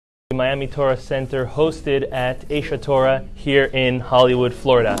Miami Torah Center hosted at Asia Torah here in Hollywood,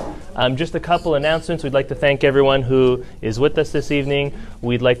 Florida. Just a couple announcements. We'd like to thank everyone who is with us this evening.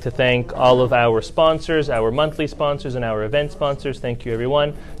 We'd like to thank all of our sponsors, our monthly sponsors and our event sponsors. Thank you,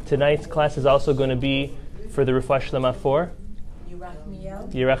 everyone. Tonight's class is also going to be for the Refuah Shlema for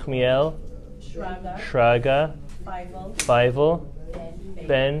Yerachmiel, Shraga, Feivel,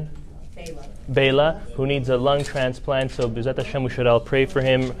 Ben, Bela, who needs a lung transplant. So B'ezrat Hashem, we should all pray for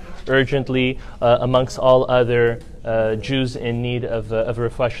him urgently, amongst all other Jews in need of a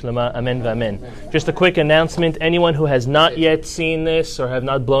refuah shlema. Amen v'amen. Just a quick announcement. Anyone who has not yet seen this or have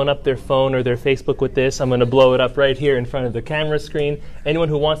not blown up their phone or their Facebook with this, I'm going to blow it up right here in front of the camera screen. Anyone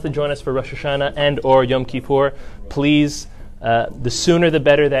who wants to join us for Rosh Hashanah and or Yom Kippur, please, the sooner the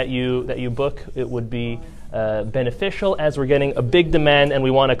better that you book. It would be beneficial, as we're getting a big demand and we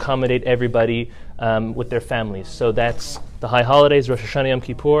want to accommodate everybody with their families. So that's the high holidays, Rosh Hashanah, Yom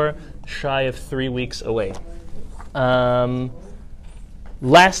Kippur, shy of 3 weeks away. Last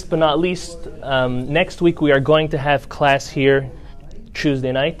but not least, next week we are going to have class here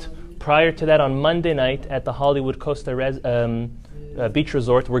Tuesday night. Prior to that, on Monday night at the Hollywood Costa Beach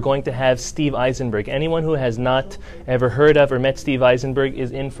Resort, we're going to have Steve Eisenberg. Anyone who has not ever heard of or met Steve Eisenberg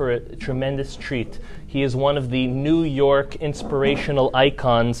is in for a tremendous treat. He is one of the New York inspirational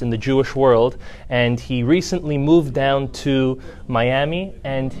icons in the Jewish world, and he recently moved down to Miami,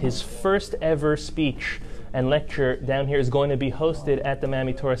 and his first ever speech and lecture down here is going to be hosted at the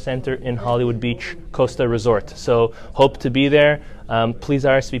Miami Torah Center in Hollywood Beach Costa Resort. So hope to be there. Please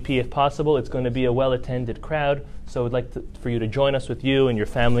RSVP if possible. It's going to be a well-attended crowd. So we'd like for you to join us with you and your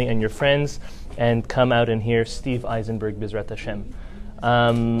family and your friends and come out and hear Steve Eisenberg, B'ezrat Hashem.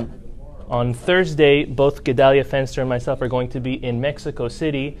 On Thursday, both Gedalia Fenster and myself are going to be in Mexico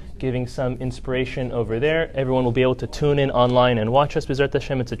City giving some inspiration over there. Everyone will be able to tune in online and watch us, B'ezrat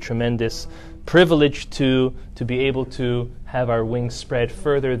Hashem. It's a tremendous privilege to be able to have our wings spread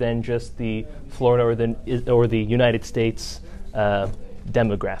further than just the Florida or the United States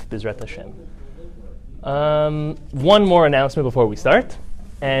demograph, B'ezrat Hashem. One more announcement before we start,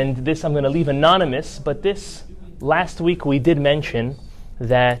 and this I'm going to leave anonymous, but this last week we did mention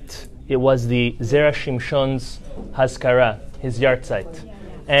that it was the Zera Shimshon's Hazkara, his yahrzeit.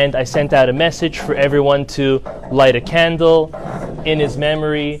 And I sent out a message for everyone to light a candle in his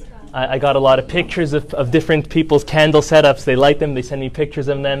memory. I got a lot of pictures of different people's candle setups. They light them, they send me pictures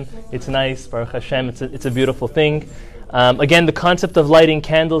of them. It's nice, Baruch Hashem, it's a beautiful thing. Again, the concept of lighting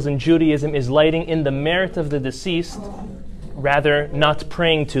candles in Judaism is lighting in the merit of the deceased, rather not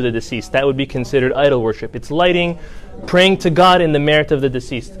praying to the deceased. That would be considered idol worship. It's lighting, praying to God in the merit of the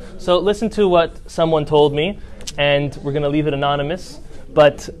deceased. So listen to what someone told me, and we're going to leave it anonymous,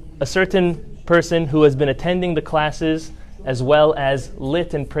 but a certain person who has been attending the classes as well as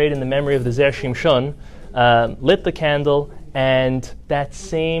lit and prayed in the memory of the Zera Shimshon, lit the candle, and that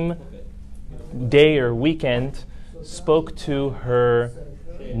same day or weekend spoke to her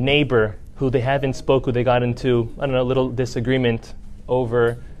neighbor who they haven't spoken, they got into, a little disagreement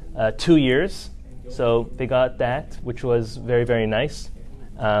over 2 years. So they got that, which was very, very nice.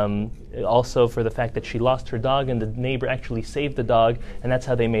 Also for the fact that she lost her dog and the neighbor actually saved the dog, and that's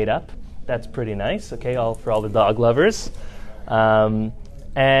how they made up. That's pretty nice, okay, for all the dog lovers.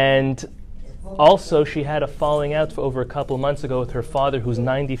 And also she had a falling out for over a couple months ago with her father, who's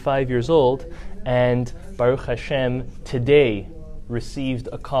 95 years old, and Baruch Hashem today received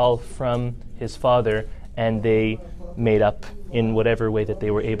a call from his father, and they made up in whatever way that they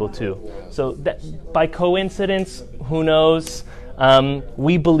were able to. So that, by coincidence, who knows?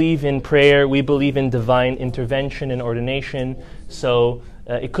 We believe in prayer. We believe in divine intervention and ordination. So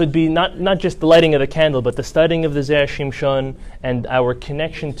it could be not just the lighting of the candle, but the studying of the Zera Shimshon and our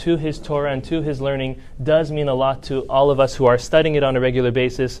connection to his Torah and to his learning does mean a lot to all of us who are studying it on a regular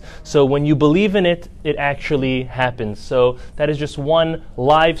basis. So when you believe in it, it actually happens. So that is just one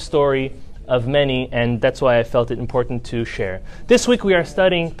live story of many, and that's why I felt it important to share. This week we are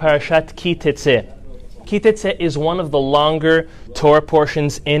studying Parshat Ki Tetzeh. Ki Tetzeh is one of the longer Torah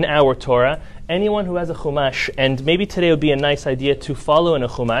portions in our Torah. Anyone who has a Chumash, and maybe today would be a nice idea to follow in a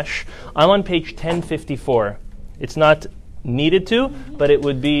Chumash, I'm on page 1054. It's not needed to, but it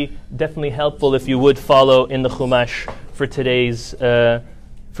would be definitely helpful if you would follow in the Chumash for today's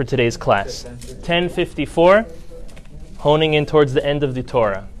class. 1054, honing in towards the end of the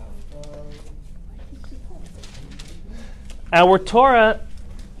Torah. Our Torah,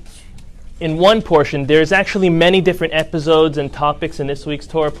 in one portion, there's actually many different episodes and topics in this week's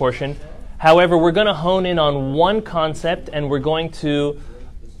Torah portion. However, we're going to hone in on one concept, and we're going to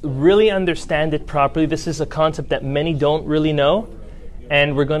really understand it properly. This is a concept that many don't really know,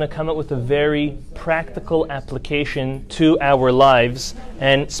 and we're going to come up with a very practical application to our lives,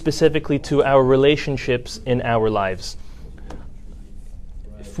 and specifically to our relationships in our lives.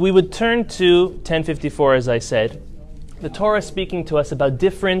 If we would turn to 1054, as I said, the Torah is speaking to us about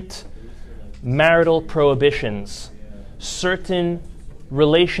different marital prohibitions, certain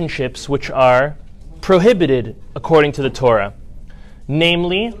relationships which are prohibited according to the Torah.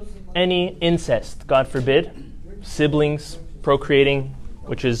 Namely, any incest, God forbid, siblings procreating,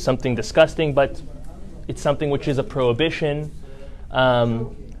 which is something disgusting, but it's something which is a prohibition.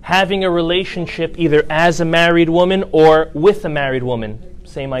 Having a relationship either as a married woman or with a married woman,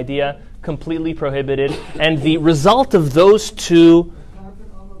 same idea, completely prohibited. And the result of those two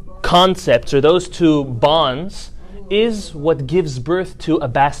concepts, or those two bonds, is what gives birth to a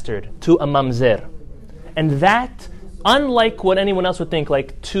bastard, to a mamzer. And that, unlike what anyone else would think,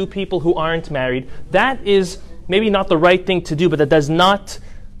 like two people who aren't married, that is maybe not the right thing to do, but that does not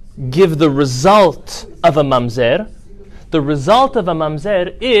give the result of a mamzer. The result of a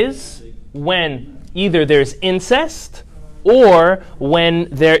mamzer is when either there's incest, or when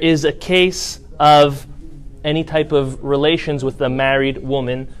there is a case of any type of relations with a married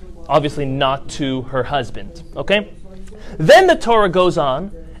woman, obviously not to her husband. Okay? Then the Torah goes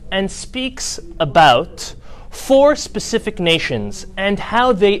on and speaks about 4 specific nations and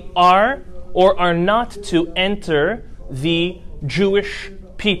how they are or are not to enter the Jewish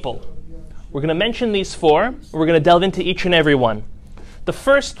people. We're going to mention these 4. We're going to delve into each and every one. The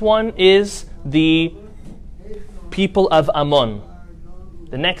first one is the people of Ammon.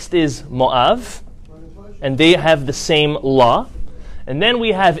 The next is Moab, and they have the same law. And then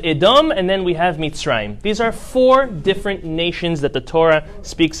we have Edom, and then we have Mitzrayim. These are 4 different nations that the Torah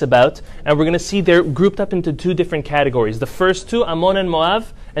speaks about, and we're going to see they're grouped up into 2 different categories. The first 2, Ammon and Moab,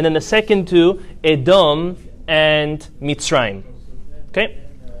 and then the second 2, Edom and Mitzrayim. Okay?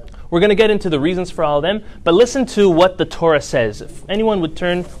 We're going to get into the reasons for all of them, but listen to what the Torah says. If anyone would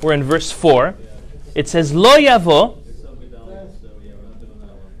turn, we're in verse 4. It says, Lo yavo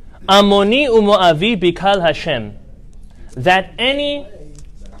Ammoni u'Moavi bikal Hashem. That any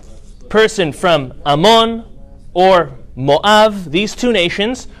person from Ammon or Moab, these 2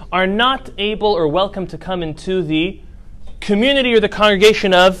 nations, are not able or welcome to come into the community or the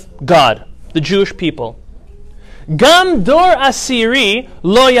congregation of God, the Jewish people. Gam dor asiri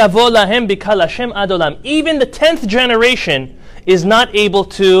lo yavo lahem bikal Hashem ad olam. Even the 10th generation is not able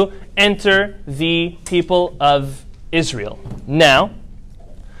to enter the people of Israel. Now,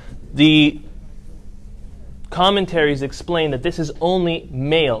 the commentaries explain that this is only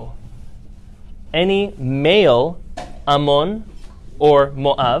male. Any male Ammon or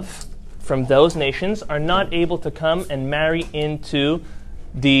Moab from those nations are not able to come and marry into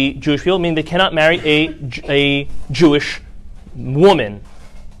the Jewish people. I mean, they cannot marry a Jewish woman.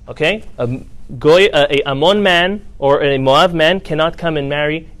 Okay? A Ammon man or a Moab man cannot come and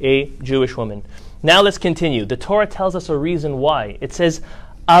marry a Jewish woman. Now let's continue. The Torah tells us a reason why. It says,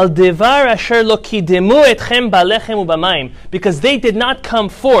 Al devar asher lo kidemu etchem balechem ubamayim, because they did not come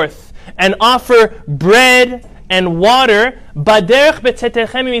forth and offer bread and water baderech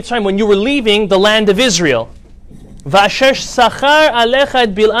betzetechem mitzrayim, when you were leaving the land of Israel. V'asher sachar alecha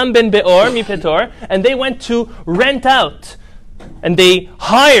et Bil'am ben Beor mipetor, and they went to rent out, and they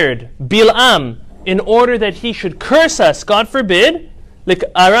hired Bil'am in order that he should curse us, God forbid, like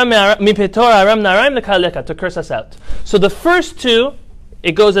Aram mipetor Aram naraim lekaleka, to curse us out. So the first 2,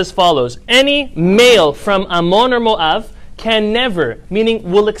 it goes as follows. Any male from Ammon or Moab can never,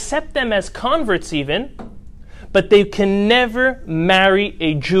 meaning will accept them as converts even, but they can never marry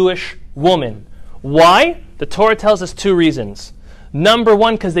a Jewish woman. Why? The Torah tells us 2 reasons. Number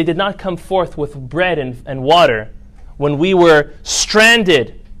 1, because they did not come forth with bread and water when we were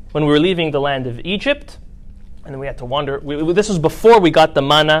stranded, when we were leaving the land of Egypt, and then we had to wander. This was before we got the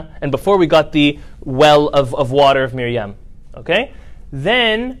manna and before we got the well of water of Miriam. Okay?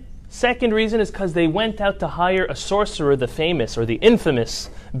 Then, second reason is because they went out to hire a sorcerer, the famous or the infamous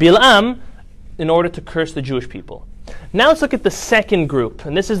Bil'am, in order to curse the Jewish people. Now let's look at the second group,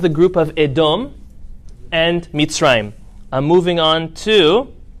 and this is the group of Edom and Mitzrayim. I'm moving on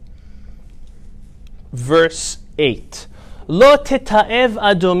to verse 8. Lo teta'ev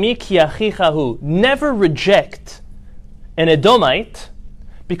adomi ki achichahu. Never reject an Edomite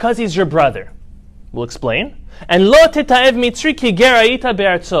because he's your brother. We'll explain. And lo teta'ev mitzri ki geraita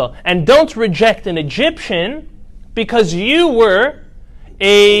be'artzo. And don't reject an Egyptian because you were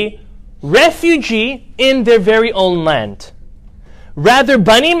a refugee in their very own land. Rather,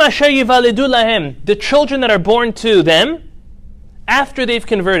 banim asher yivaledu lahem, the children that are born to them after they've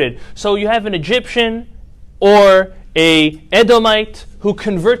converted. So you have an Egyptian or a Edomite who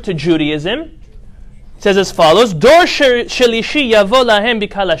convert to Judaism, it says as follows: Dor shelishi yavo lahem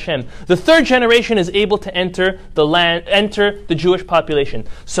bikal Hashem. The third generation is able to enter the land, enter the Jewish population.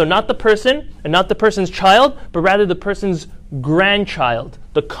 So not the person and not the person's child, but rather the person's grandchild.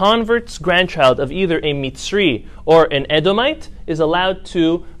 The convert's grandchild of either a Mitzri or an Edomite is allowed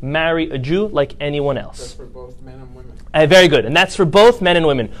to marry a Jew like anyone else. That's for both men and women. Very good. And that's for both men and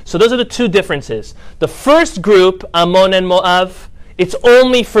women. So those are the two differences. The first group, Ammon and Moav, it's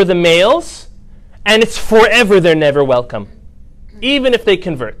only for the males, and it's forever they're never welcome, even if they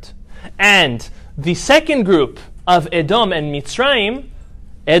convert. And the second group of Edom and Mitzrayim,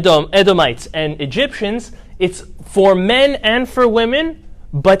 Edomites and Egyptians, it's for men and for women,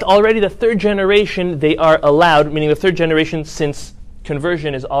 but already the third generation they are allowed, meaning the third generation since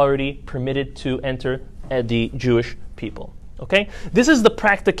conversion is already permitted to enter the Jewish people. Okay? This is the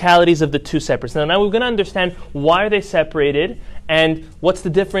practicalities of the two separates. Now we're going to understand why are they separated and what's the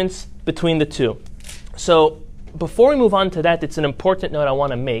difference between the two. So before we move on to that, it's an important note I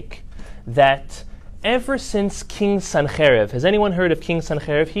want to make that ever since King Sancherib, has anyone heard of King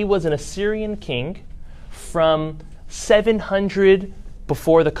Sancherib? He was an Assyrian king from 700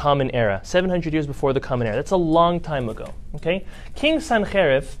 before the Common Era, 700 years before the Common Era. That's a long time ago. Okay, King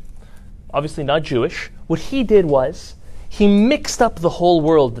Sancherib, obviously not Jewish. What he did was he mixed up the whole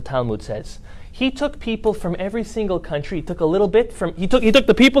world. The Talmud says he took people from every single country. He took a little bit from he took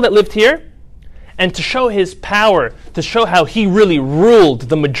the people that lived here, and to show his power, to show how he really ruled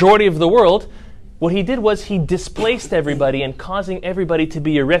the majority of the world, what he did was he displaced everybody and causing everybody to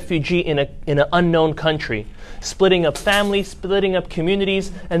be a refugee in an unknown country, splitting up families, splitting up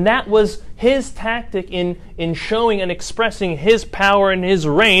communities, and that was his tactic in showing and expressing his power and his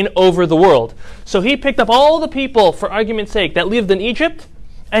reign over the world. So he picked up all the people, for argument's sake, that lived in Egypt,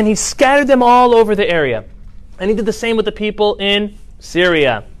 and he scattered them all over the area. And he did the same with the people in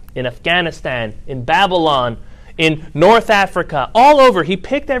Syria, in Afghanistan, in Babylon, in North Africa, all over. He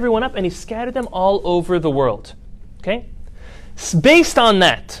picked everyone up and he scattered them all over the world. Okay? Based on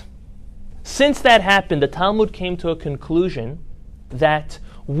that, since that happened, the Talmud came to a conclusion that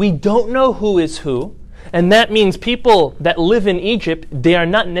we don't know who is who, and that means people that live in Egypt, they are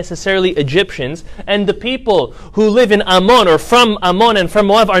not necessarily Egyptians, and the people who live in Ammon or from Ammon and from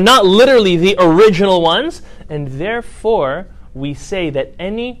Moab are not literally the original ones, and therefore we say that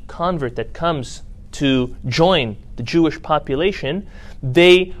any convert that comes to join the Jewish population,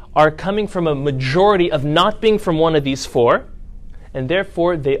 they are coming from a majority of not being from one of these four, and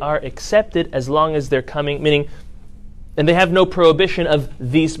therefore they are accepted as long as they're coming, meaning, and they have no prohibition of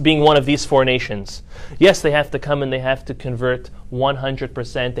these being one of these four nations. Yes, they have to come and they have to convert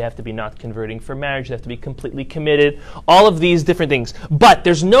 100%. They have to be not converting for marriage. They have to be completely committed. All of these different things. But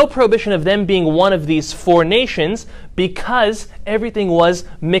there's no prohibition of them being one of these four nations because everything was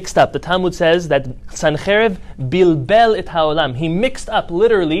mixed up. The Talmud says that Sancherib bilbel et haolam. He mixed up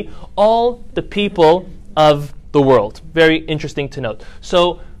literally all the people of the world. Very interesting to note.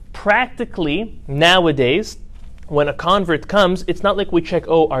 So practically nowadays, when a convert comes, it's not like we check,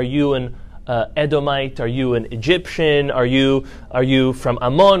 oh, are you an Edomite? Are you an Egyptian? Are you from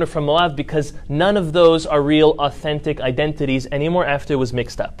Ammon or from Moab? Because none of those are real, authentic identities anymore after it was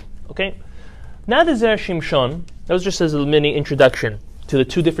mixed up. Okay? Now the Zera Shimshon, that was just as a mini introduction to the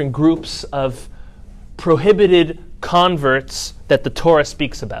two different groups of prohibited converts that the Torah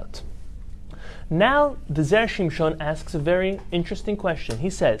speaks about. Now the Zera Shimshon asks a very interesting question. He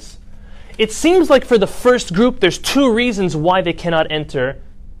says, it seems like for the first group, there's two reasons why they cannot enter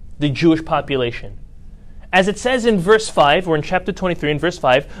the Jewish population. As it says in verse 5, or in chapter 23 in verse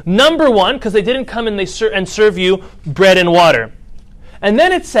 5, number one, because they didn't come and they serve you bread and water. And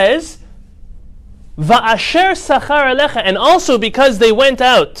then it says, Va'asher sachar alecha, and also because they went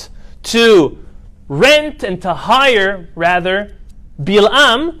out to rent and to hire, rather,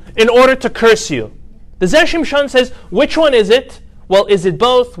 Bil'am, in order to curse you. The Zera Shimshon says, which one is it? Well, is it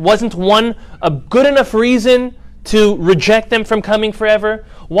both? Wasn't one a good enough reason to reject them from coming forever?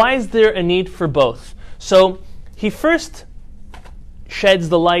 Why is there a need for both? So he first sheds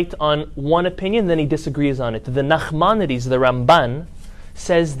the light on one opinion, then he disagrees on it. The Nachmanides, the Ramban,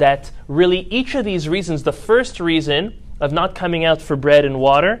 says that really each of these reasons, the first reason of not coming out for bread and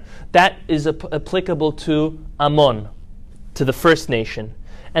water, that is applicable to Ammon, to the first nation.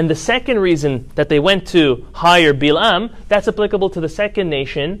 And the second reason that they went to hire Bil'am, that's applicable to the second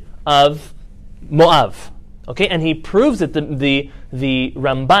nation of Moab. Okay, and he proves it, the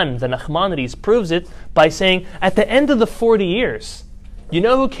Ramban, the Nachmanides, proves it by saying, at the end of the 40 years, you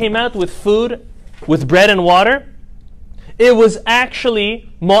know who came out with food, with bread and water? It was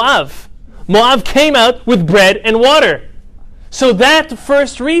actually Moab. Moab came out with bread and water. So that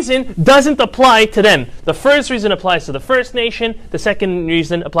first reason doesn't apply to them. The first reason applies to the first nation. The second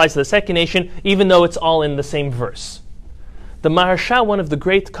reason applies to the second nation, even though it's all in the same verse. The Maharsha, one of the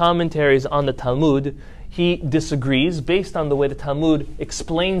great commentaries on the Talmud, he disagrees based on the way the Talmud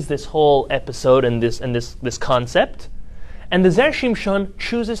explains this whole episode and this concept. And the Zera Shimshon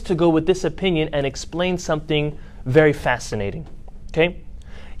chooses to go with this opinion and explain something very fascinating. Okay?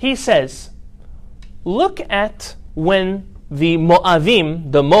 He says, look at when the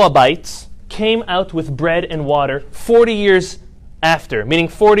Moavim, the Moabites, came out with bread and water 40 years after, meaning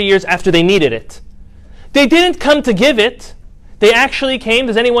 40 years after they needed it. They didn't come to give it. They actually came.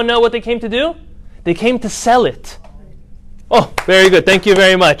 Does anyone know what they came to do? They came to sell it. Oh, very good. Thank you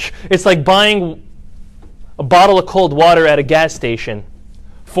very much. It's like buying a bottle of cold water at a gas station.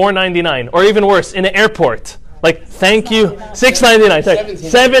 $4.99. Or even worse, in an airport. Like, thank you. $6.99.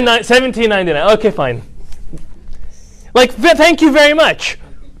 $17.99. Okay, fine. Like, thank you very much.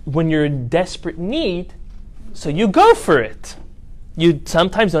 When you're in desperate need, so you go for it. You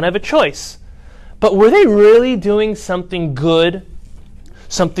sometimes don't have a choice. But were they really doing something good,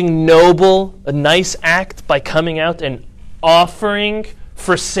 something noble, a nice act by coming out and offering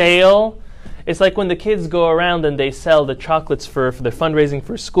for sale? It's like when the kids go around and they sell the chocolates for their fundraising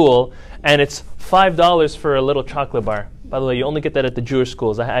for school, and it's $5 for a little chocolate bar. By the way, you only get that at the Jewish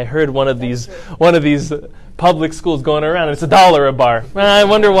schools. I heard one of these public schools going around, and it's $1 a bar. I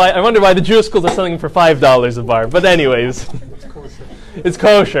wonder why the Jewish schools are selling for $5 a bar. But anyways, it's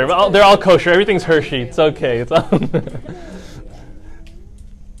kosher. They're all kosher. Everything's Hershey. It's okay. It's all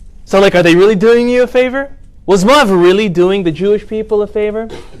So, like, are they really doing you a favor? Was Moab really doing the Jewish people a favor?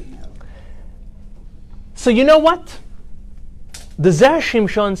 So you know what? The Zera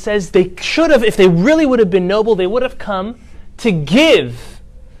Shimshon says they should have, if they really would have been noble, they would have come to give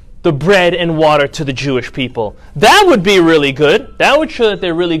the bread and water to the Jewish people. That would be really good. That would show that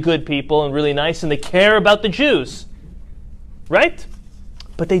they're really good people and really nice and they care about the Jews. Right?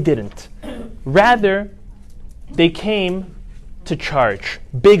 But they didn't. Rather, they came to charge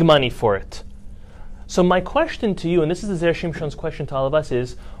big money for it. So my question to you, and this is the Zera Shimshon's question to all of us,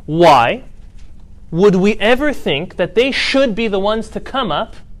 is why would we ever think that they should be the ones to come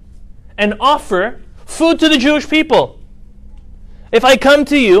up and offer food to the Jewish people? If I come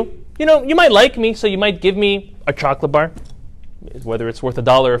to you, you might like me, so you might give me a chocolate bar, whether it's worth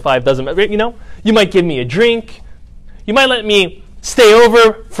 $1 or $5, doesn't matter. You might give me a drink. You might let me stay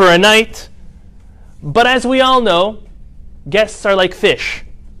over for a night. But as we all know, guests are like fish.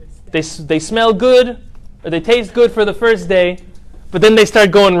 They smell good, or they taste good for the first day, but then they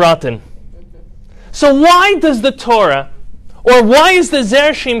start going rotten. So why does the Torah, or why is the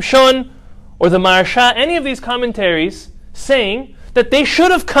Zera Shimshon, or the Maharsha, any of these commentaries, saying that they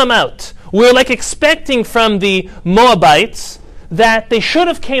should have come out? We're like expecting from the Moabites that they should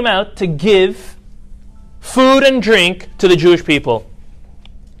have came out to give food and drink to the Jewish people.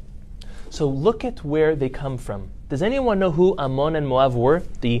 So look at where they come from. Does anyone know who Ammon and Moab were?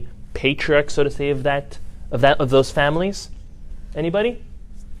 The patriarchs, so to say, of those families? Anybody?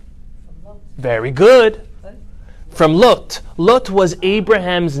 Very good. From Lot. Lot was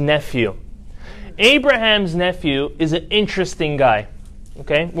Abraham's nephew. Abraham's nephew is an interesting guy.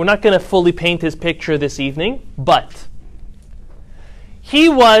 Okay? We're not going to fully paint his picture this evening, but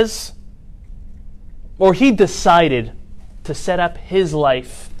he decided to set up his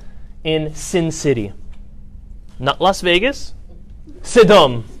life in Sin City. Not Las Vegas,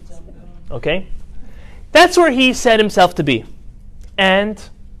 Sodom. Okay? That's where he set himself to be. And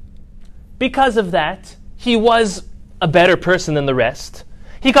because of that, he was a better person than the rest.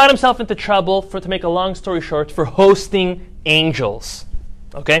 He got himself into trouble, to make a long story short, for hosting angels.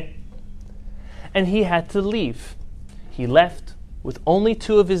 Okay? And he had to leave. He left with only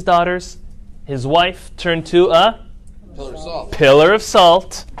 2 of his daughters. His wife turned to a pillar of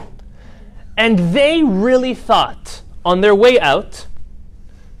salt. And they really thought, on their way out,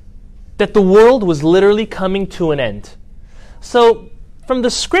 that the world was literally coming to an end. So, from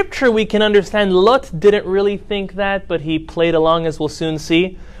the scripture we can understand Lot didn't really think that, but he played along, as we'll soon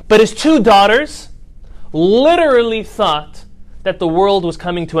see. But his 2 daughters literally thought that the world was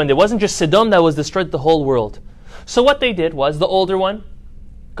coming to an end. It wasn't just Sodom that was destroyed, the whole world. So what they did was, the older one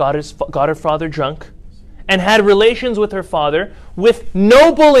got her father drunk and had relations with her father with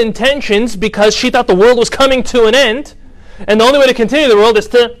noble intentions because she thought the world was coming to an end. And the only way to continue the world is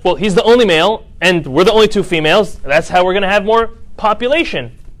he's the only male and we're the only 2 females. That's how we're going to have more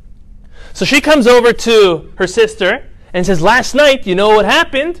population. So she comes over to her sister and says, last night, you know what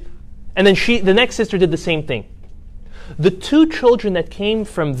happened? And then the next sister did the same thing. The 2 children that came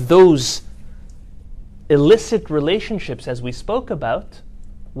from those illicit relationships, as we spoke about,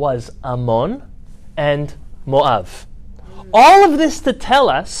 was Ammon and Moab. All of this to tell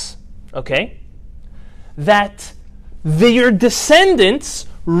us, okay, that your descendants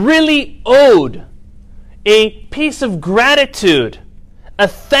really owed a piece of gratitude, a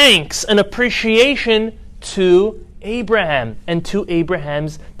thanks, an appreciation to Abraham and to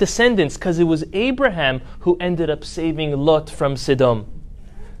Abraham's descendants, because it was Abraham who ended up saving Lot from Sodom.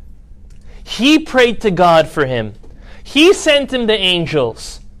 He prayed to God for him. He sent him the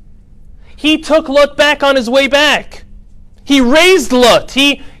angels. He took Lot back on his way back. He raised Lot.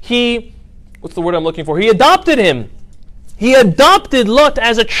 He what's the word I'm looking for? He adopted him. He adopted Lot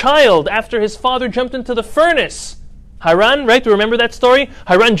as a child after his father jumped into the furnace. Haran, right? Do you remember that story?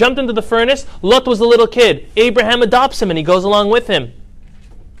 Haran jumped into the furnace. Lot was a little kid. Abraham adopts him and he goes along with him.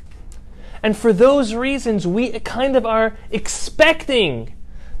 And for those reasons, we kind of are expecting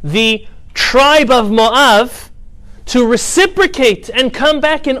the tribe of Moab to reciprocate and come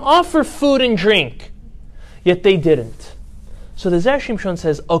back and offer food and drink. Yet they didn't. So the Zera Shimshon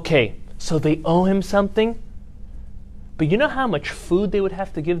says, okay, so they owe him something? But you know how much food they would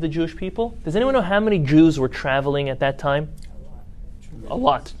have to give the Jewish people? Does anyone know how many Jews were traveling at that time? A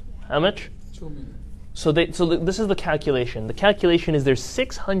lot. How much? 2 million. So this is the calculation. The calculation is there's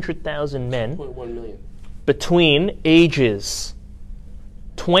 600,000 men 1 million. between ages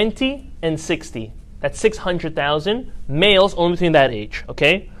 20 and 60. That's 600,000 males only between that age,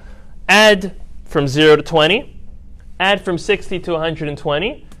 okay? Add from 0 to 20, add from 60 to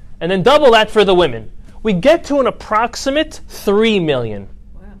 120, and then double that for the women. We get to an approximate 3 million.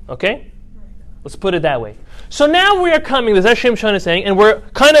 Wow. Okay? Let's put it that way. So now we are coming, the Zera Shimshon is saying, and we're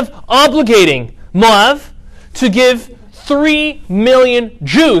kind of obligating Moab to give 3 million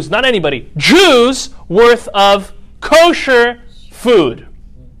Jews, not anybody, Jews worth of kosher food.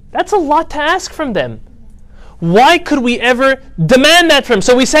 That's a lot to ask from them. Why could we ever demand that from them?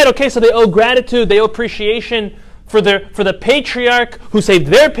 So we said, okay, so they owe gratitude, they owe appreciation for the patriarch who saved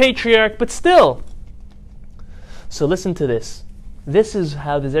their patriarch, but still. So listen to this. This is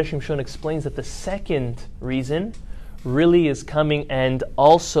how the Zera Shimshon explains that the second reason really is coming and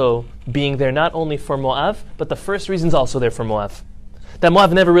also being there not only for Moab, but the first reason is also there for Moab. That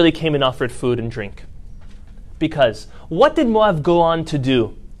Moab never really came and offered food and drink. Because what did Moab go on to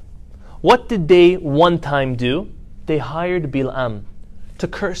do? What did they one time do? They hired Bilam to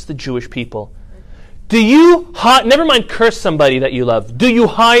curse the Jewish people. Do you, never mind curse somebody that you love, do you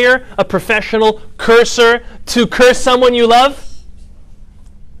hire a professional curser to curse someone you love?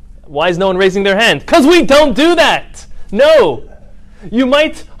 Why is no one raising their hand? Because we don't do that. No. You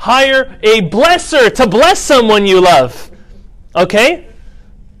might hire a blesser to bless someone you love. Okay?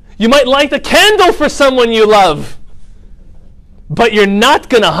 You might light a candle for someone you love. But you're not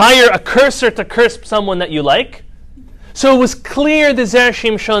going to hire a curser to curse someone that you like. So it was clear, the Zera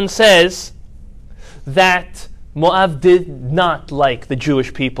Shimshon says, that Moab did not like the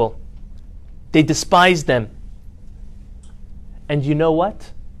Jewish people. They despised them. And you know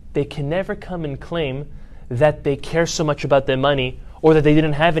what? They can never come and claim that they care so much about their money or that they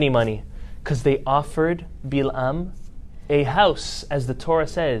didn't have any money, because they offered Bilam a house, as the Torah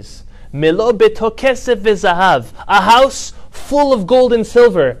says, Melo beto kesef v'zahav, a house full of gold and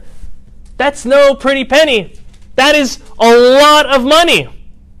silver. That's no pretty penny. That is a lot of money.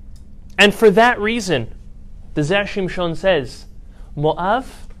 And for that reason, the Zera Shimshon says, Moab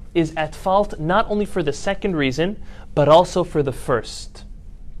is at fault not only for the second reason, but also for the first.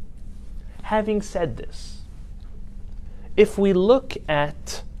 Having said this, if we look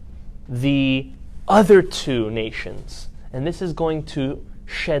at the other two nations, and this is going to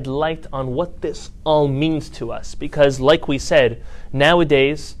shed light on what this all means to us, because like we said,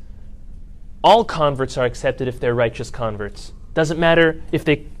 nowadays, all converts are accepted if they're righteous converts. Doesn't matter if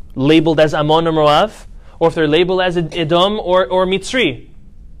they labeled as Ammon or Moab, or if they're labeled as Edom or Mitzri.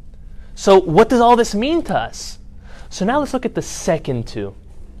 So what does all this mean to us? So now let's look at the second two.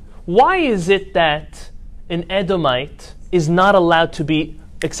 Why is it that an Edomite is not allowed to be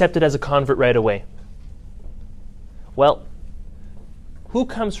accepted as a convert right away? Well, who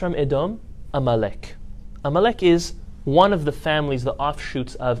comes from Edom? Amalek. Amalek is one of the families, the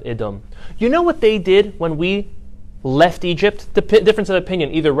offshoots of Edom. You know what they did when we left Egypt? The difference of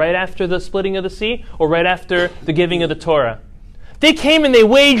opinion, either right after the splitting of the sea or right after the giving of the Torah. They came and they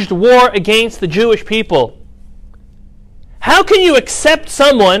waged war against the Jewish people. How can you accept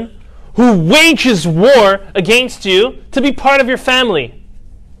someone who wages war against you to be part of your family?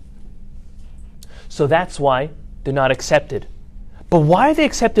 So that's why they're not accepted. But why are they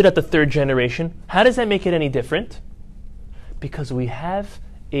accepted at the third generation? How does that make it any different? Because we have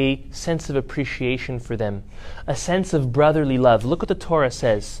a sense of appreciation for them, a sense of brotherly love. Look what the Torah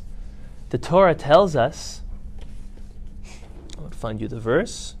says. The Torah tells us, I'll find you the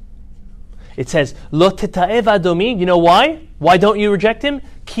verse. It says, Lo teta'ev adomi. You know why? Why don't you reject him?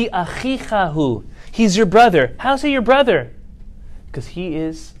 Ki achicha hu. He's your brother. How's he your brother? Because he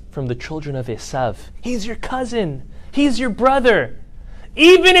is from the children of Esav. He's your cousin. He's your brother.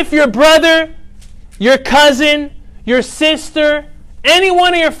 Even if your brother, your cousin, your sister, any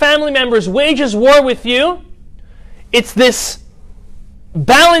one of your family members wages war with you, it's this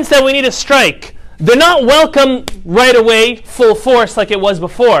balance that we need to strike. They're not welcome right away, full force like it was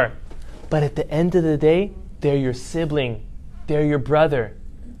before. But at the end of the day, they're your sibling. They're your brother.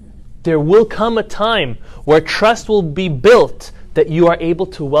 There will come a time where trust will be built that you are able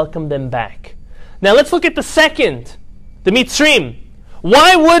to welcome them back. Now let's look at the second, the Mitzrim.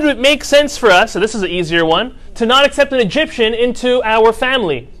 Why would it make sense for us, so this is an easier one, to not accept an Egyptian into our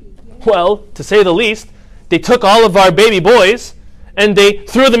family? Well, to say the least, they took all of our baby boys and they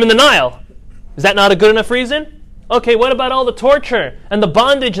threw them in the Nile. Is that not a good enough reason? Okay, what about all the torture and the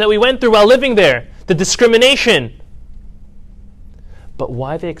bondage that we went through while living there? The discrimination. But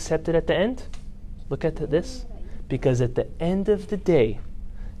why they accepted at the end? Look at this. Because at the end of the day,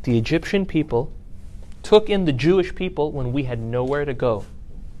 the Egyptian people took in the Jewish people when we had nowhere to go.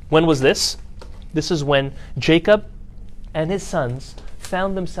 When was this? This is when Jacob and his sons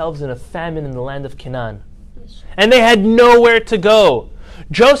found themselves in a famine in the land of Canaan. And they had nowhere to go.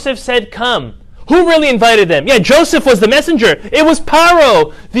 Joseph said, come. Who really invited them? Yeah, Joseph was the messenger. It was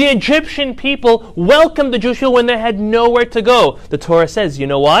Paro. The Egyptian people welcomed the Jewish people when they had nowhere to go. The Torah says, you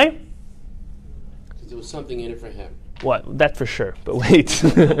know why? Because there was something in it for him. What? That for sure. But wait.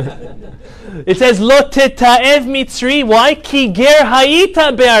 It says, Lo teta'ev mitzri. Why? Ki ger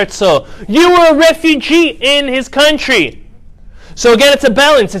hayita be'artzo. You were a refugee in his country. So again, it's a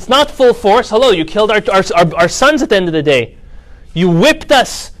balance. It's not full force. Hello, you killed our sons at the end of the day. You whipped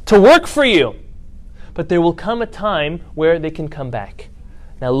us to work for you. But there will come a time where they can come back.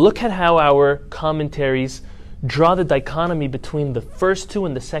 Now look at how our commentaries draw the dichotomy between the first two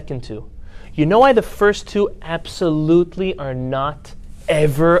and the second two. You know why the first two absolutely are not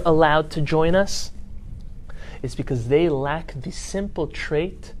ever allowed to join us? It's because they lack the simple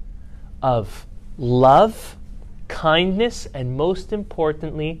trait of love, kindness, and most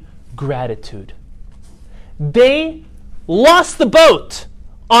importantly, gratitude. They lost the boat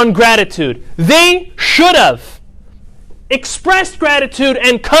on gratitude. They should have expressed gratitude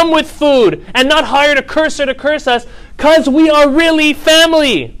and come with food and not hired a cursor to curse us, because we are really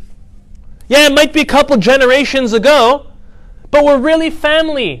family. Yeah, it might be a couple generations ago, but we're really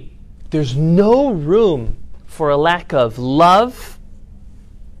family. There's no room for a lack of love,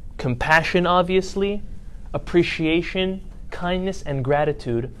 compassion, obviously, appreciation, kindness, and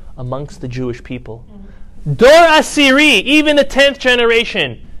gratitude amongst the Jewish people. Dor Asiri, even the 10th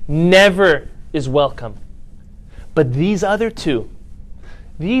generation, never is welcome. But these other two,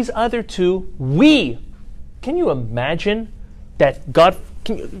 we, can you imagine that God,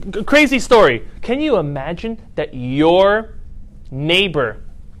 crazy story, can you imagine that your neighbor,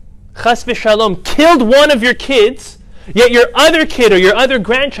 chas v'shalom, killed one of your kids, yet your other kid or your other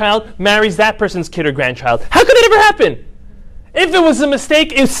grandchild marries that person's kid or grandchild? How could it ever happen? If it was a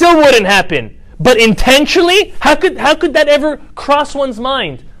mistake, it still wouldn't happen. But intentionally, how could that ever cross one's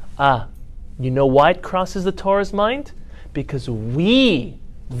mind? You know why it crosses the Torah's mind? Because we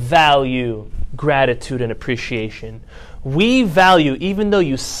value gratitude and appreciation. We value, even though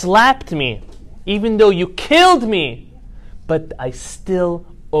you slapped me, even though you killed me, but I still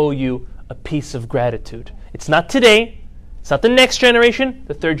owe you a piece of gratitude. It's not today, it's not the next generation,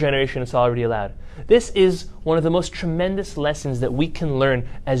 the third generation is already allowed. This is one of the most tremendous lessons that we can learn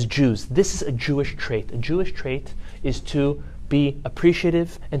as Jews. This is a Jewish trait. A Jewish trait is to be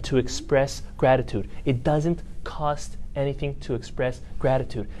appreciative and to express gratitude. It doesn't cost anything to express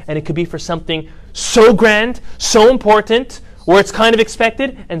gratitude. And it could be for something so grand, so important, where it's kind of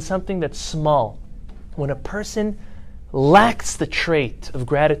expected, and something that's small. When a person lacks the trait of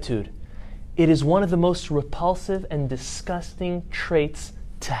gratitude, it is one of the most repulsive and disgusting traits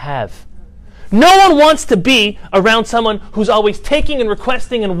to have. No one wants to be around someone who's always taking and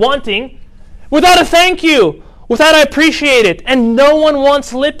requesting and wanting without a thank you, without I appreciate it. And no one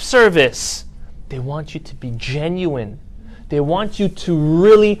wants lip service. They want you to be genuine. They want you to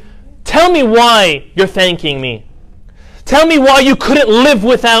really tell me why you're thanking me. Tell me why you couldn't live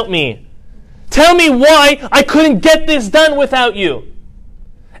without me. Tell me why I couldn't get this done without you.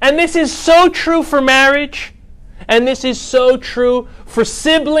 And this is so true for marriage. And this is so true for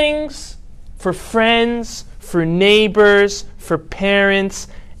siblings, for friends, for neighbors, for parents,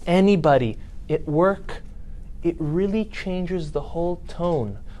 anybody, at work, it really changes the whole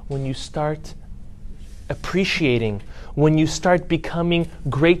tone when you start appreciating, when you start becoming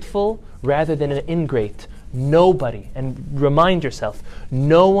grateful rather than an ingrate. Nobody, and remind yourself,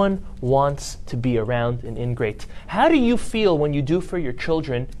 no one wants to be around an ingrate. How do you feel when you do for your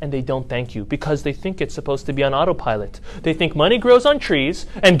children and they don't thank you? Because they think it's supposed to be on autopilot. They think money grows on trees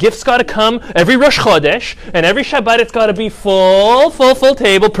and gifts got to come every Rosh Chodesh and every Shabbat it's got to be full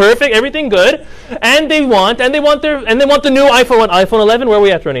table, perfect, everything good. And they want the new iPhone. iPhone 11. Where are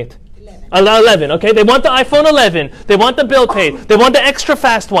we at, Ronit? 11, okay? They want the iPhone 11. They want the bill paid. They want the extra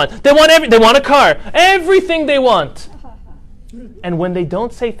fast one. They want a car. Everything they want. And when they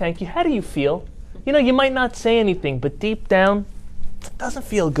don't say thank you, how do you feel? You know, you might not say anything, but deep down, it doesn't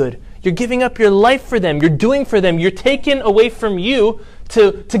feel good. You're giving up your life for them. You're doing for them. You're taking away from you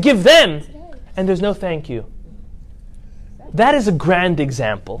to give them. And there's no thank you. That is a grand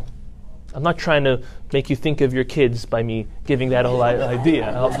example. I'm not trying to make you think of your kids by me giving that whole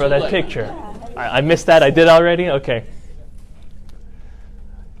idea for that picture. I missed that. I did already? Okay.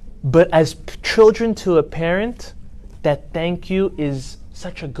 But as children to a parent, that thank you is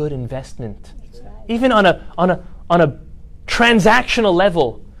such a good investment. Even on a transactional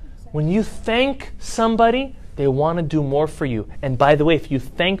level, when you thank somebody, they want to do more for you. And by the way, if you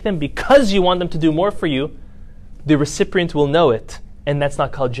thank them because you want them to do more for you, the recipient will know it. And that's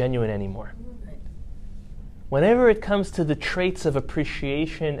not called genuine anymore. Whenever it comes to the traits of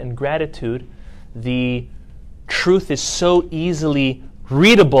appreciation and gratitude, the truth is so easily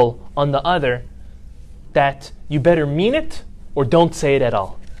readable on the other that you better mean it or don't say it at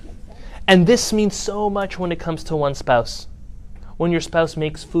all. And this means so much when it comes to one spouse. When your spouse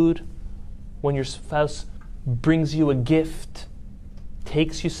makes food, when your spouse brings you a gift,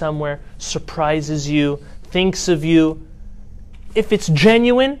 takes you somewhere, surprises you, thinks of you, if it's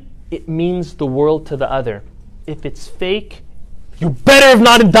genuine, it means the world to the other. If it's fake, you better have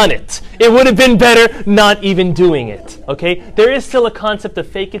not done it. It would have been better not even doing it. Okay? There is still a concept of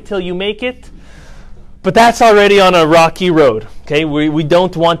fake it till you make it, but that's already on a rocky road. Okay? We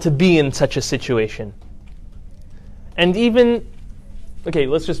don't want to be in such a situation. And even, okay,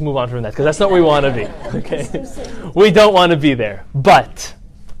 let's just move on from that, because that's not where we want to be. Okay? We don't want to be there. But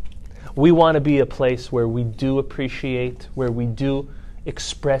we want to be a place where we do appreciate, where we do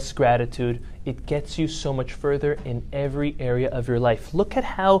express gratitude. It gets you so much further in every area of your life. Look at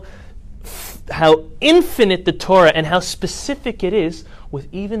how infinite the Torah and how specific it is with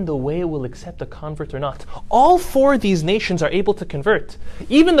even the way it will accept a convert or not. All four of these nations are able to convert.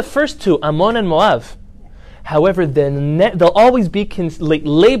 Even the first two, Ammon and Moab. However, they'll always be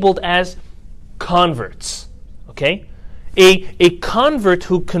labeled as converts. Okay? A convert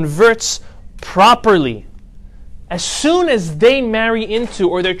who converts properly, as soon as they marry into,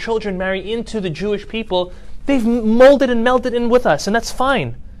 or their children marry into the Jewish people, they've molded and melded in with us, and that's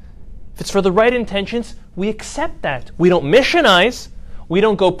fine. If it's for the right intentions, we accept that. We don't missionize, we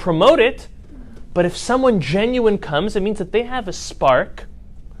don't go promote it, but if someone genuine comes, it means that they have a spark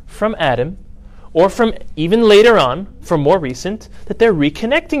from Adam, or from even later on, from more recent, that they're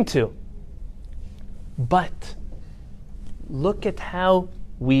reconnecting to. But look at how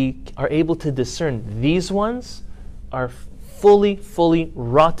we are able to discern these ones are fully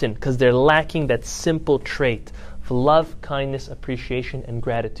rotten because they're lacking that simple trait of love, kindness, appreciation, and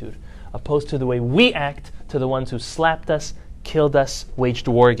gratitude, opposed to the way we act to the ones who slapped us, killed us, waged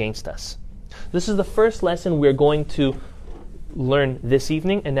war against us. This is the first lesson we're going to learn this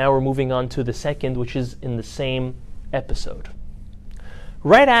evening, and now we're moving on to the second, which is in the same episode.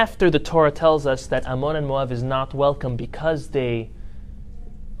 Right after the Torah tells us that Ammon and Moab is not welcome because they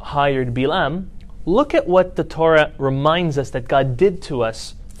hired Bilam, look at what the Torah reminds us that God did to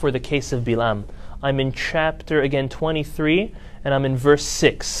us for the case of Bilam. I'm in chapter, again, 23, and I'm in verse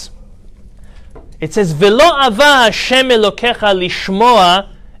 6. It says, Velo ava Hashem Elokecha lishmoa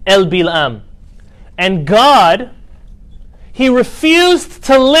el Bilam. And God, He refused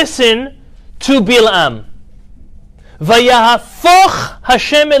to listen to Bilam. Vayahafoch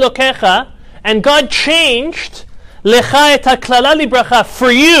Hashem Elokecha, and God changed lecha et haklala libracha,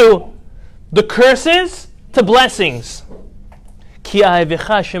 for you, the curses to blessings. Ki ahavecha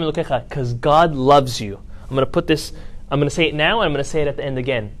Hashem Elokecha, because God loves you. I'm going to say it now, and I'm going to say it at the end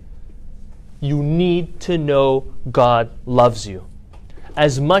again. You need to know God loves you.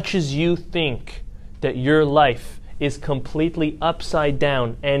 As much as you think that your life is completely upside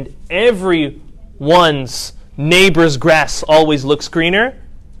down and everyone's neighbor's grass always looks greener,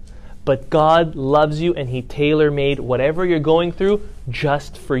 but God loves you and He tailor-made whatever you're going through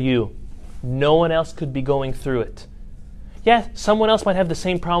just for you. No one else could be going through it. Yeah, someone else might have the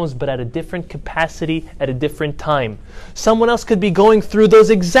same problems, but at a different capacity, at a different time. Someone else could be going through those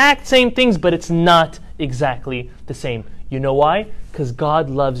exact same things, but it's not exactly the same. You know why? Because God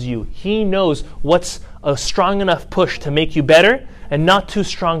loves you. He knows what's a strong enough push to make you better and not too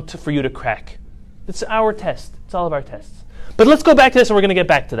strong for you to crack. It's our test. It's all of our tests. But let's go back to this, and we're going to get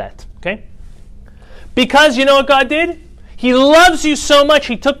back to that. Okay? Because you know what God did? He loves you so much,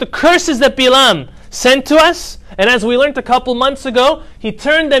 He took the curses that Bilam sent to us, and as we learned a couple months ago, He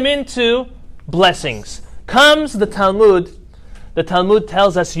turned them into blessings. Comes the Talmud. The Talmud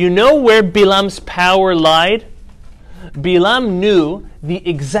tells us, you know where Bilam's power lied? Bilam knew the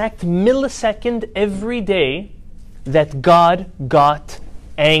exact millisecond every day that God got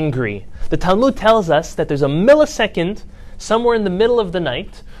angry. The Talmud tells us that there's a millisecond somewhere in the middle of the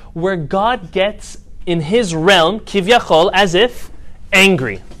night where God gets in His realm, kivyachol, as if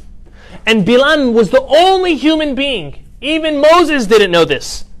angry. And Bilam was the only human being. Even Moses didn't know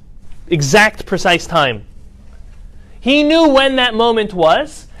this exact precise time. He knew when that moment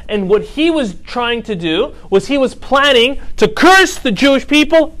was, and what he was trying to do was he was planning to curse the Jewish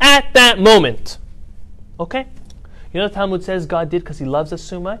people at that moment. Okay? You know what Talmud says God did because He loves us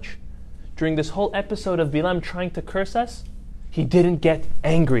so much? During this whole episode of Bilam trying to curse us, He didn't get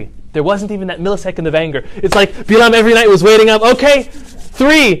angry. There wasn't even that millisecond of anger. It's like Bilam every night was waiting up. Okay,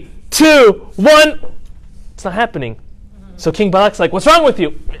 3, 2, 1. It's not happening. So King Balak's like, what's wrong with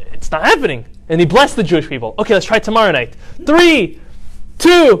you? It's not happening. And he blessed the Jewish people. Okay, let's try tomorrow night. 3,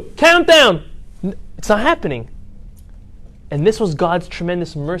 2, countdown. It's not happening. And this was God's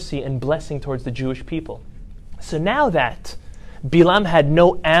tremendous mercy and blessing towards the Jewish people. So now that Bilam had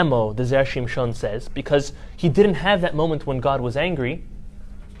no ammo, the Zera Shimshon says, because he didn't have that moment when God was angry,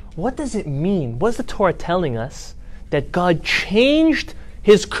 what does it mean? What is the Torah telling us? That God changed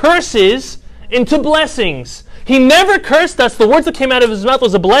His curses into blessings. He never cursed us. The words that came out of His mouth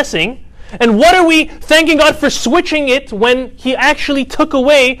was a blessing. And what are we thanking God for switching it when He actually took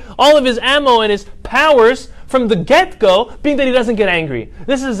away all of His ammo and His powers from the get-go, being that He doesn't get angry?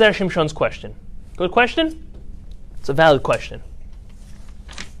 This is Zera Shimshon's question. Good question? It's a valid question.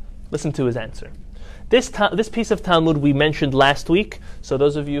 Listen to his answer. This piece of Talmud we mentioned last week, so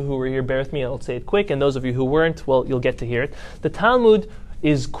those of you who were here, bear with me, I'll say it quick, and those of you who weren't, well, you'll get to hear it. The Talmud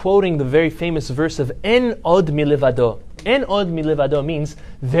is quoting the very famous verse of En od milevado. En od milevado means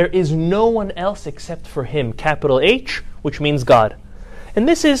there is no one else except for Him, capital H, which means God. And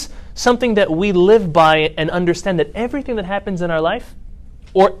this is something that we live by and understand that everything that happens in our life,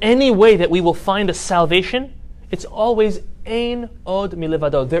 or any way that we will find a salvation, it's always Ein od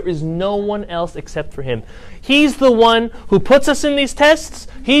milevado. There is no one else except for Him. He's the one who puts us in these tests.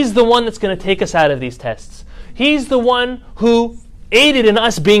 He's the one that's going to take us out of these tests. He's the one who aided in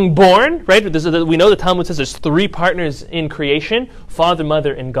us being born, right? We know the Talmud says there's 3 partners in creation, Father,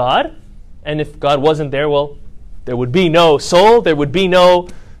 Mother, and God. And if God wasn't there, well, there would be no soul, there would be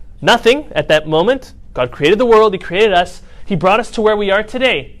nothing at that moment. God created the world, He created us, He brought us to where we are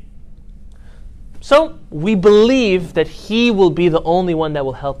today. So we believe that He will be the only one that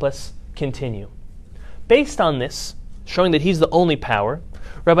will help us continue. Based on this, showing that He's the only power,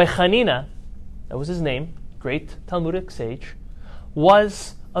 Rabbi Hanina, that was his name, great Talmudic sage,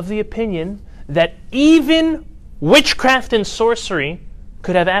 was of the opinion that even witchcraft and sorcery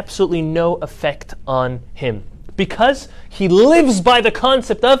could have absolutely no effect on him. Because he lives by the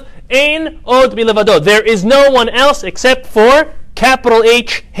concept of Ein od milevado. There is no one else except for capital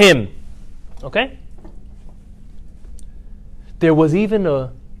H, Him. Okay? There was even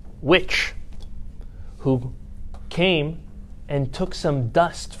a witch who came and took some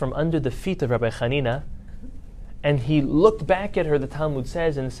dust from under the feet of Rabbi Hanina, and he looked back at her, the Talmud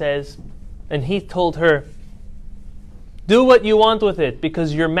says, and he told her, do what you want with it,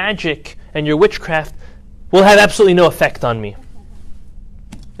 because your magic and your witchcraft will have absolutely no effect on me.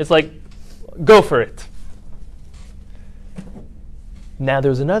 It's like, go for it. Now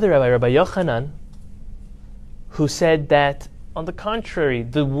there was another Rabbi, Rabbi Yochanan, who said that, on the contrary,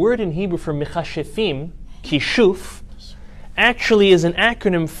 the word in Hebrew for michashefim, kishuf, actually is an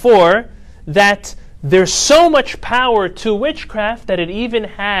acronym for that there's so much power to witchcraft that it even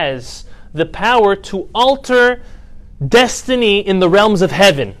has the power to alter destiny in the realms of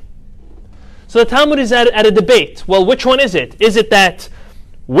heaven. So the Talmud is at a debate. Well, which one is it? Is it that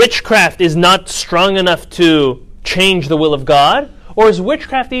witchcraft is not strong enough to change the will of God? Or is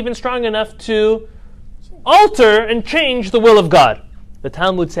witchcraft even strong enough to alter and change the will of God? The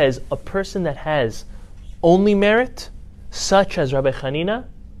Talmud says a person that has only merit, such as Rabbi Hanina,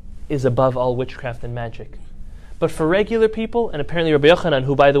 is above all witchcraft and magic. But for regular people, and apparently Rabbi Yochanan,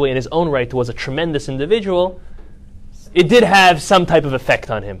 who by the way in his own right was a tremendous individual, it did have some type of effect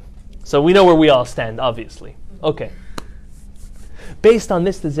on him. So we know where we all stand, obviously. Okay. Based on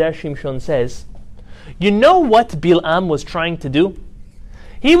this, the Zera Shimshon says, you know what Bil'am was trying to do?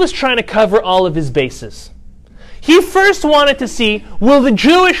 He was trying to cover all of his bases. He first wanted to see, will the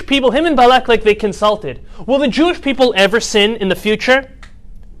Jewish people, him and Balak, like they consulted, will the Jewish people ever sin in the future?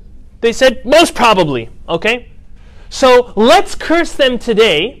 They said, most probably, okay? So let's curse them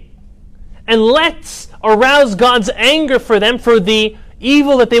today, and let's arouse God's anger for them for the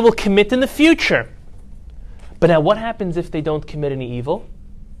evil that they will commit in the future. But now what happens if they don't commit any evil?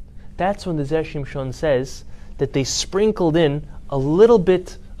 That's when the Zera Shimshon says that they sprinkled in a little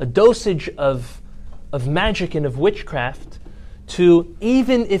bit, a dosage of magic and of witchcraft to,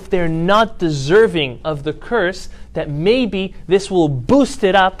 even if they're not deserving of the curse, that maybe this will boost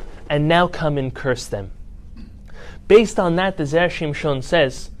it up and now come and curse them. Based on that, the Zera Shimshon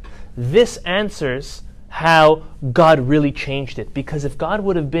says, this answers how God really changed it. Because if God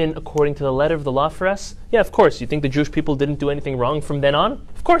would have been according to the letter of the law for us, yeah, of course, you think the Jewish people didn't do anything wrong from then on?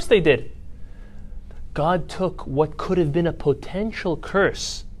 Of course they did. God took what could have been a potential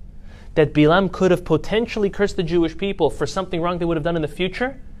curse, that Bilam could have potentially cursed the Jewish people for something wrong they would have done in the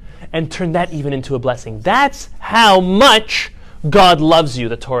future, and turned that even into a blessing. That's how much God loves you,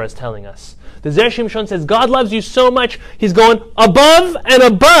 the Torah is telling us. The Zera Shimshon says God loves you so much, he's going above and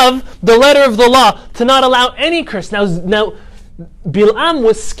above the letter of the law to not allow any curse. Now Bil'am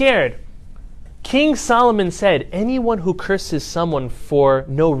was scared. King Solomon said, anyone who curses someone for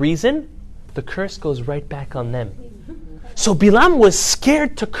no reason, the curse goes right back on them. So Bil'am was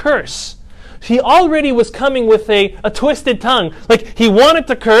scared to curse. He already was coming with a twisted tongue. Like, he wanted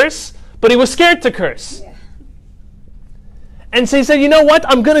to curse, but he was scared to curse. Yeah. And so he said, you know what?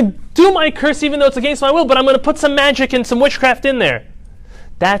 I'm going to do my curse even though it's against my will, but I'm going to put some magic and some witchcraft in there.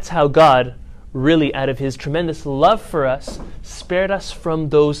 That's how God, really out of his tremendous love for us, spared us from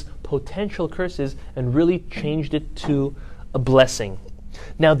those potential curses and really changed it to a blessing.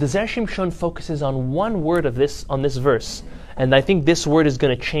 Now, the Zera Shimshon focuses on one word of this, on this verse, and I think this word is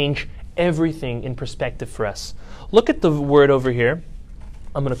going to change everything in perspective for us. Look at the word over here.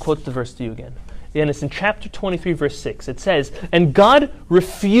 I'm going to quote the verse to you again. And it's in chapter 23, verse 6. It says, and God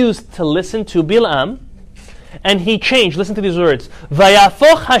refused to listen to Bil'am, and he changed. Listen to these words.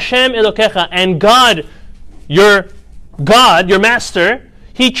 Vayafoch Hashem Elokecha, and God, your master,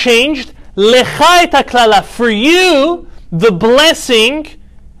 he changed Lecha et haklala, for you, the blessing,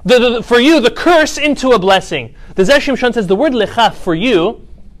 for you, the curse into a blessing. The Zera Shimshon says the word lecha, for you,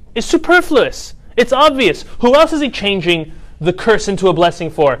 is superfluous. It's obvious. Who else is he changing the curse into a blessing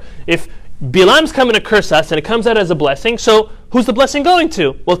for? If Bilam's coming to curse us and it comes out as a blessing, so who's the blessing going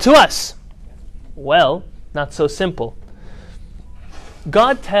to? Well, to us. Well, not so simple.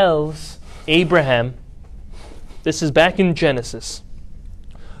 God tells Abraham, this is back in Genesis,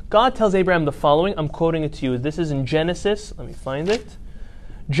 God tells Abraham the following. I'm quoting it to you. This is in Genesis. Let me find it.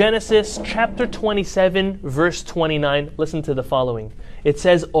 Genesis chapter 27, verse 29. Listen to the following. It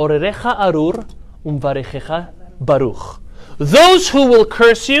says, Orerecha arur umvarechecha baruch. Those who will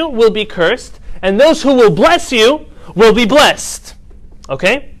curse you will be cursed, and those who will bless you will be blessed.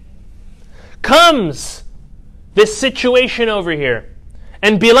 Okay? Comes this situation over here,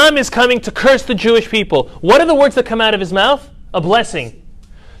 and Bilam is coming to curse the Jewish people. What are the words that come out of his mouth? A blessing.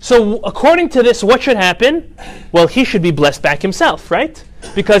 So according to this, what should happen? Well, he should be blessed back himself, right?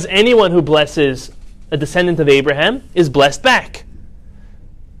 Because anyone who blesses a descendant of Abraham is blessed back.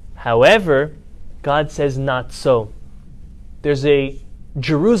 However, God says not so. There's a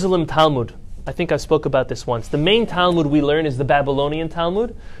Jerusalem Talmud. I think I spoke about this once. The main Talmud we learn is the Babylonian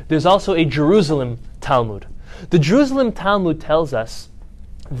Talmud. There's also a Jerusalem Talmud. The Jerusalem Talmud tells us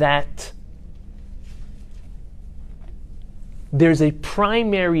that there's a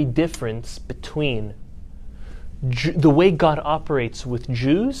primary difference between the way God operates with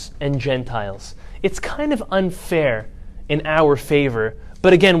Jews and Gentiles. It's kind of unfair in our favor,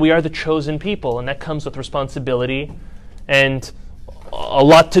 but again, we are the chosen people, and that comes with responsibility and a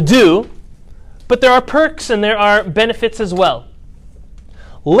lot to do, but there are perks and there are benefits as well.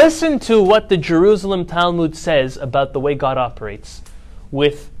 Listen to what the Jerusalem Talmud says about the way God operates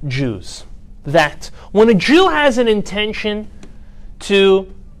with Jews. That when a Jew has an intention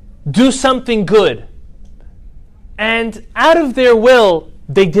to do something good, and out of their will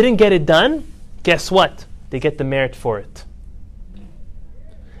they didn't get it done, guess what? They get the merit for it.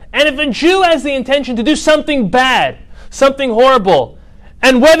 And if a Jew has the intention to do something bad, something horrible,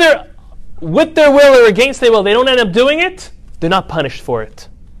 and whether with their will or against their will they don't end up doing it, they're not punished for it.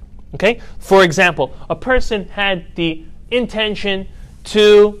 Okay? For example, a person had the intention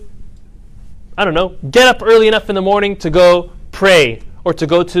to I don't know, get up early enough in the morning to go pray, or to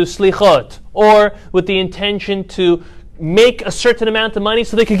go to slichot, or with the intention to make a certain amount of money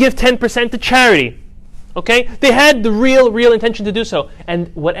so they could give 10% to charity. Okay? They had the real intention to do so.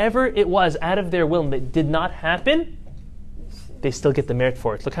 And whatever it was out of their will that did not happen, they still get the merit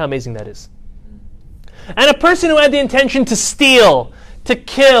for it. Look how amazing that is. And a person who had the intention to steal, to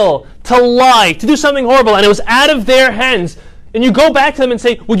kill, to lie, to do something horrible, and it was out of their hands, and you go back to them and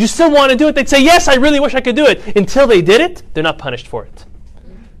say, would you still want to do it? They'd say, yes, I really wish I could do it. Until they did it, they're not punished for it.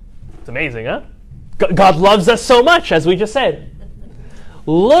 It's amazing, huh? God loves us so much, as we just said.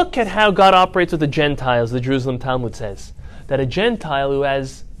 Look at how God operates with the Gentiles, the Jerusalem Talmud says. That a Gentile who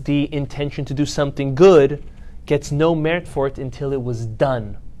has the intention to do something good gets no merit for it until it was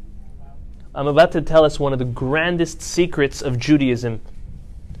done. I'm about to tell us one of the grandest secrets of Judaism.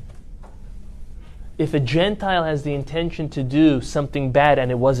 If a Gentile has the intention to do something bad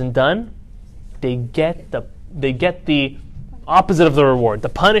and it wasn't done, they get the opposite of the reward, the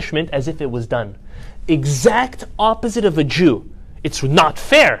punishment, as if it was done. Exact opposite of a Jew. It's not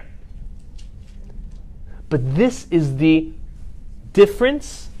fair. But this is the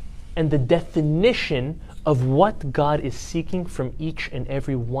difference and the definition of what God is seeking from each and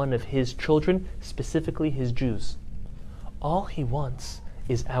every one of His children, specifically His Jews. All He wants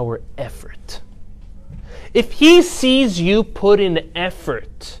is our effort. If He sees you put in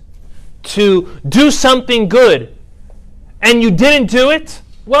effort to do something good and you didn't do it,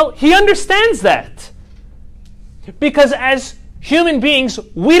 well, He understands that. Because as human beings,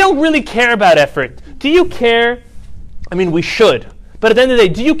 we don't really care about effort. Do you care? I mean, we should. But at the end of the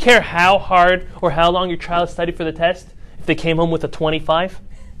day, do you care how hard or how long your child studied for the test if they came home with a 25?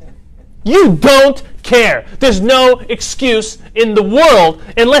 You don't care. There's no excuse in the world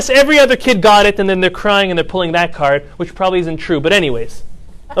unless every other kid got it and then they're crying and they're pulling that card, which probably isn't true. But anyways,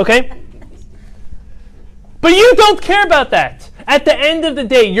 okay? But you don't care about that. At the end of the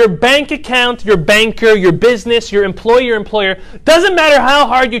day, your bank account, your banker, your business, your employer, doesn't matter how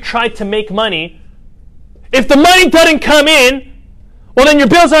hard you try to make money. If the money doesn't come in, well, then your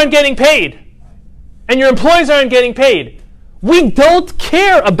bills aren't getting paid. And your employees aren't getting paid. We don't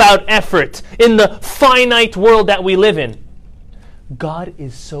care about effort in the finite world that we live in. God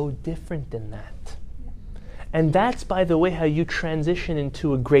is so different than that. And that's, by the way, how you transition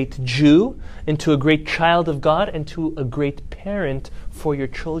into a great Jew, into a great child of God, and to a great parent for your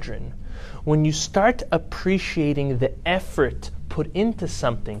children. When you start appreciating the effort put into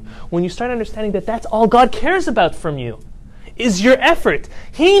something, when you start understanding that that's all God cares about from you, is your effort.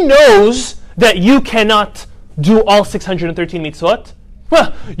 He knows that you cannot do all 613 mitzvot.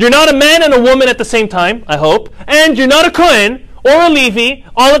 Well, you're not a man and a woman at the same time, I hope, and you're not a Kohen or a Levi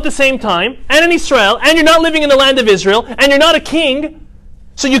all at the same time, and an Israel, and you're not living in the land of Israel, and you're not a king,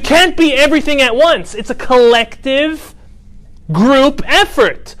 so you can't be everything at once. It's a collective group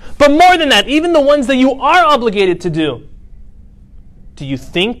effort. But more than that, even the ones that you are obligated to do, do you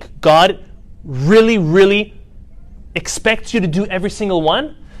think God really expects you to do every single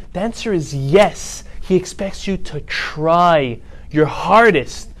one? The answer is yes. He expects you to try your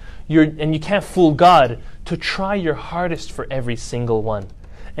hardest, and you can't fool God, to try your hardest for every single one.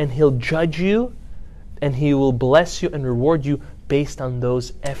 And He'll judge you, and He will bless you and reward you based on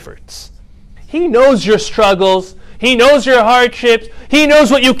those efforts. He knows your struggles. He knows your hardships. He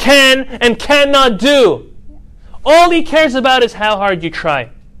knows what you can and cannot do. All He cares about is how hard you try.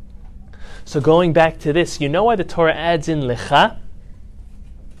 So going back to this, you know why the Torah adds in lecha?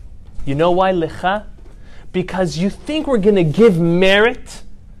 You know why lecha? Because you think we're going to give merit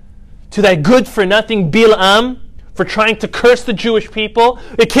to that good-for-nothing Bil'am for trying to curse the Jewish people.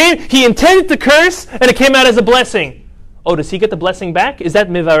 He intended to curse, and it came out as a blessing. Oh, does he get the blessing back? Is that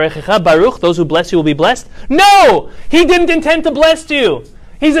mivarechecha baruch? Those who bless you will be blessed? No! He didn't intend to bless you.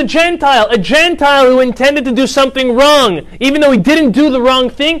 He's a Gentile who intended to do something wrong. Even though he didn't do the wrong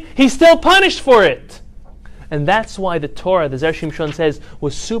thing, he's still punished for it. And that's why the Torah, the Zera Shimshon says,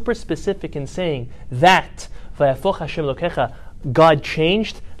 was super specific in saying that Vayafoch Hashem Lokecha, God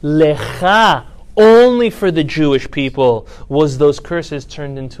changed lecha. Only for the Jewish people was those curses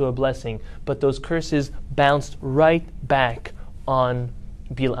turned into a blessing. But those curses bounced right back on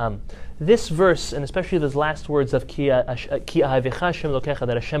Bil'am. This verse, and especially those last words of Ki ahavecha Hashem Lokecha,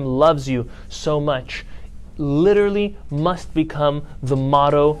 that Hashem loves you so much, literally must become the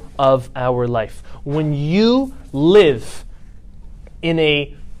motto of our life. When you live in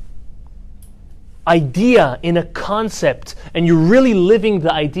a idea, in a concept, and you're really living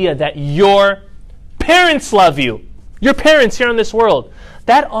the idea that your parents love you, your parents here in this world,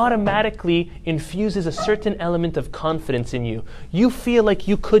 that automatically infuses a certain element of confidence in you. You feel like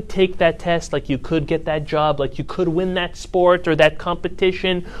you could take that test, like you could get that job, like you could win that sport or that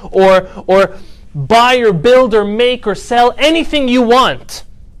competition, or buy or build or make or sell anything you want.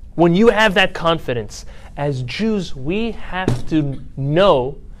 When you have that confidence, as Jews, we have to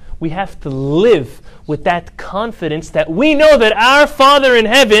know, we have to live with that confidence that we know that our Father in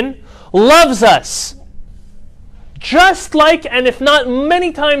heaven loves us. Just like, and if not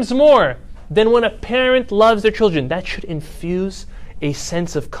many times more, than when a parent loves their children. That should infuse a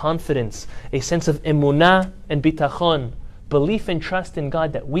sense of confidence, a sense of emunah and bitachon, belief and trust in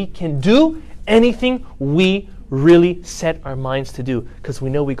God that we can do anything we really set our minds to do, because we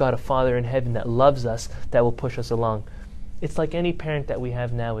know we got a Father in heaven that loves us, that will push us along. It's like any parent that we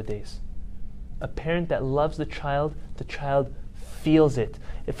have nowadays. A parent that loves the child feels it.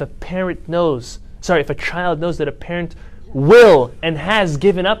 If a child knows that a parent will and has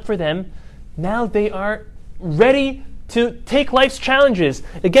given up for them, now they are ready to take life's challenges.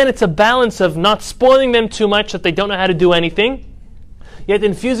 Again, it's a balance of not spoiling them too much that they don't know how to do anything, yet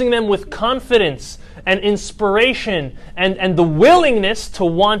infusing them with confidence and inspiration and the willingness to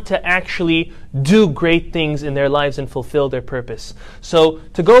want to actually do great things in their lives and fulfill their purpose. So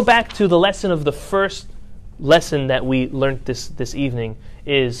to go back to the lesson of the first lesson that we learned this evening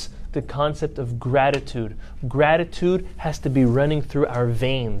is the concept of gratitude. Gratitude has to be running through our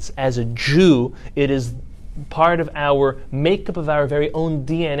veins. As a Jew, it is part of our makeup, of our very own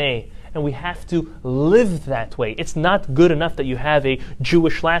DNA. And we have to live that way. It's not good enough that you have a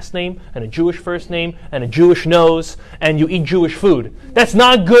Jewish last name and a Jewish first name and a Jewish nose and you eat Jewish food. That's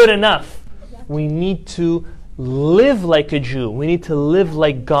not good enough. We need to live like a Jew. We need to live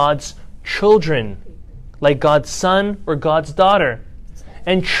like God's children, like God's son or God's daughter,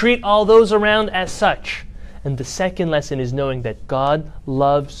 and treat all those around as such. And the second lesson is knowing that God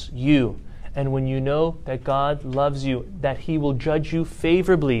loves you. And when you know that God loves you, that He will judge you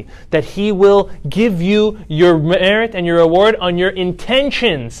favorably, that He will give you your merit and your reward on your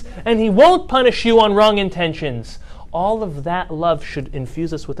intentions, and He won't punish you on wrong intentions. All of that love should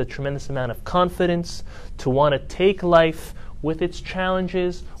infuse us with a tremendous amount of confidence to want to take life with its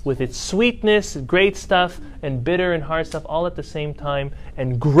challenges, with its sweetness, great stuff, and bitter and hard stuff all at the same time,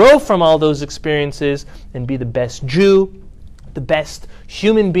 and grow from all those experiences and be the best Jew, the best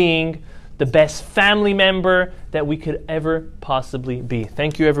human being, the best family member that we could ever possibly be.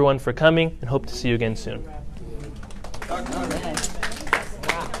 Thank you everyone for coming, and hope to see you again soon.